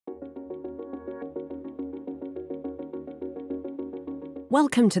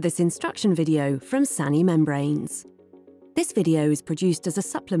Welcome to this instruction video from Sani Membranes. This video is produced as a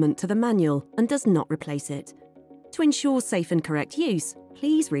supplement to the manual and does not replace it. To ensure safe and correct use,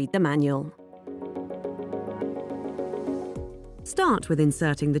 please read the manual. Start with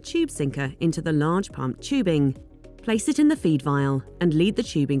inserting the tube sinker into the large pump tubing. Place it in the feed vial and lead the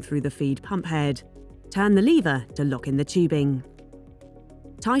tubing through the feed pump head. Turn the lever to lock in the tubing.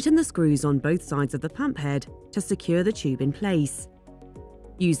 Tighten the screws on both sides of the pump head to secure the tube in place.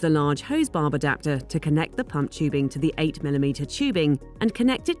 Use the large hose barb adapter to connect the pump tubing to the 8mm tubing and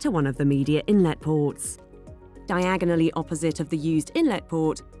connect it to one of the media inlet ports. Diagonally opposite of the used inlet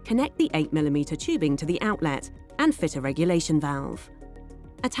port, connect the 8mm tubing to the outlet and fit a regulation valve.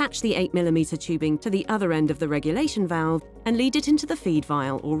 Attach the 8mm tubing to the other end of the regulation valve and lead it into the feed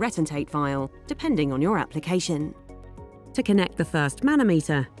vial or retentate vial, depending on your application. To connect the first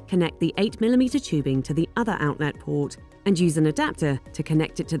manometer, connect the 8mm tubing to the other outlet port and use an adapter to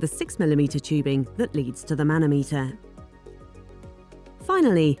connect it to the 6mm tubing that leads to the manometer.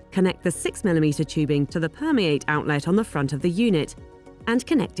 Finally, connect the 6mm tubing to the permeate outlet on the front of the unit and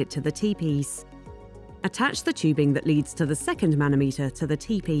connect it to the T-piece. Attach the tubing that leads to the second manometer to the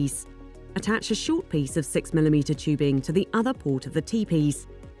T-piece. Attach a short piece of 6mm tubing to the other port of the T-piece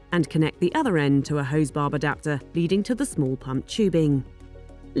and connect the other end to a hose barb adapter leading to the small pump tubing.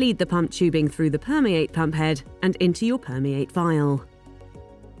 Lead the pump tubing through the permeate pump head and into your permeate vial.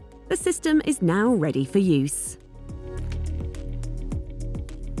 The system is now ready for use.